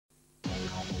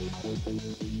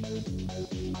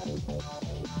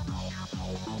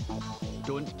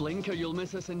Don't blink or you'll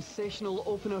miss a sensational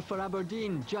opener for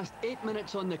Aberdeen. Just 8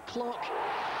 minutes on the clock.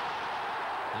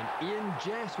 And Eoin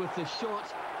Jess with the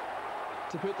shot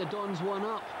to put the Dons one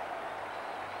up.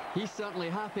 He's certainly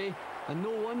happy, and no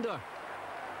wonder.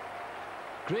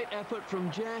 Great effort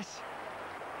from Jess.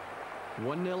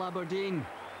 1-0 Aberdeen.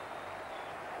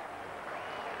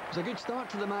 It was a good start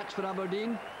to the match for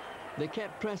Aberdeen. They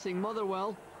kept pressing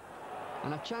Motherwell.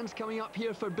 And a chance coming up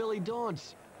here for Billy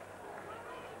Dodds.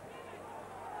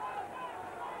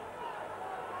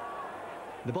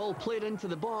 The ball played into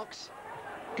the box.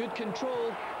 Good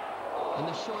control. And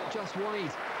the shot just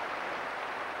wide.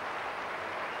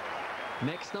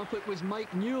 Next up it was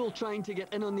Mike Newell trying to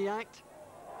get in on the act.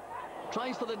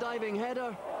 Tries for the diving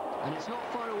header. And it's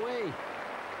not far away.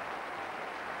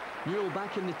 Newell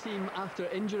back in the team after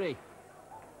injury.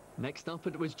 Next up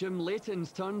it was Jim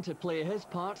Leighton's turn to play his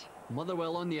part.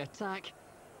 Motherwell on the attack.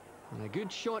 And a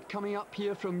good shot coming up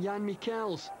here from Jan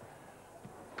Michels.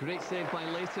 Great save by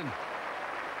Leighton.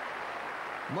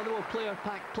 Motherwell player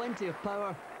packed plenty of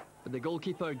power, but the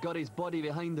goalkeeper got his body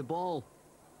behind the ball.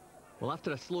 Well,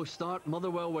 after a slow start,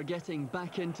 Motherwell were getting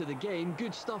back into the game.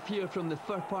 Good stuff here from the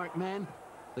Fir Park men.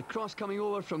 The cross coming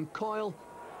over from Coyle.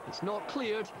 It's not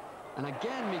cleared. And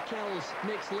again, Michels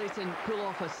makes Leighton pull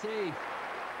off a save.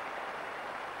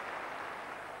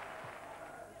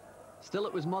 Still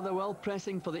it was Motherwell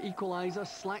pressing for the equaliser.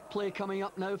 Slack play coming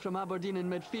up now from Aberdeen in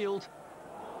midfield.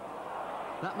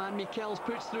 That man Michels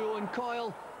puts through Owen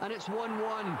Coyle, and it's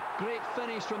 1-1. Great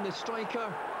finish from the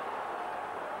striker.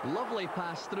 Lovely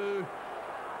pass through.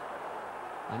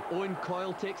 And Owen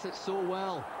Coyle takes it so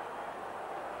well.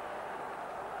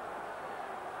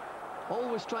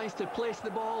 Always tries to place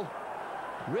the ball.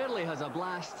 Rarely has a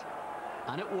blast.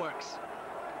 And it works.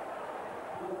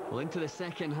 Well, into the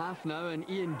second half now, and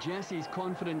Eoin Jess's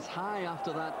confidence high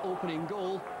after that opening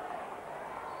goal.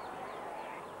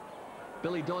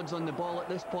 Billy Dodds on the ball at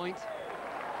this point.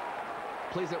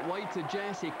 Plays it wide to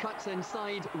Jess. He cuts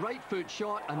inside. Right foot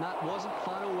shot, and that wasn't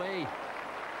far away.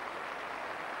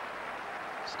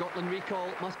 Scotland recall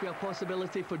must be a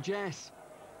possibility for Jess.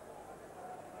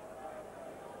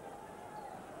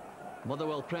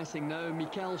 Motherwell pressing now.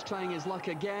 Michels trying his luck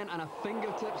again, and a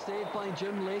fingertip save by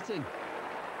Jim Leighton.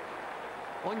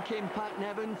 On came Pat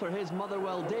Nevin for his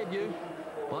Motherwell debut,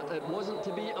 but it wasn't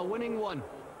to be a winning one.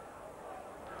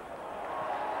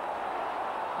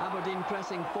 Aberdeen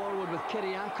pressing forward with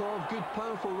Kiriakov. Good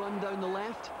powerful run down the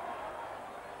left.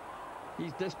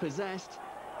 He's dispossessed.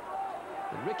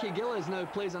 But Ricky Gillies now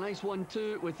plays a nice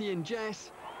 1-2 with Eoin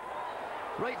Jess.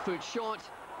 Right foot shot.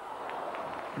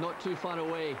 Not too far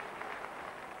away.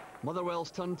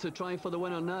 Motherwell's turn to try for the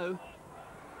winner now.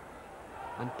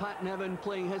 And Pat Nevin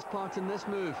playing his part in this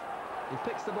move. He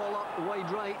picks the ball up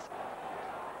wide right.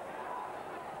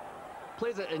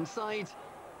 Plays it inside.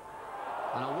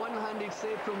 And a one-handed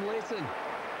save from Leighton.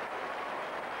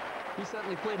 He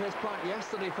certainly played his part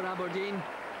yesterday for Aberdeen.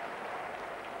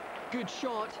 Good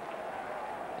shot.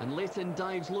 And Leighton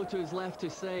dives low to his left to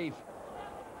save.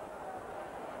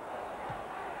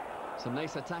 Some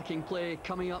nice attacking play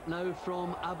coming up now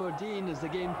from Aberdeen as the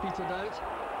game petered out.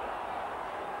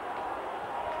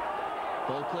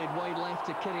 Ball played wide left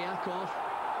to Kiriakov.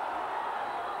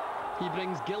 He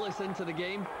brings Gillis into the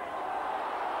game.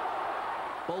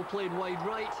 Ball played wide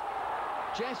right.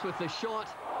 Jess with the shot,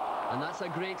 and that's a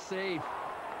great save.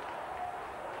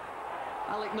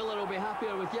 Alec Miller will be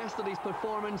happier with yesterday's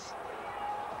performance,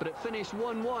 but it finished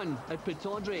 1-1 at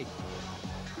Pittodrie.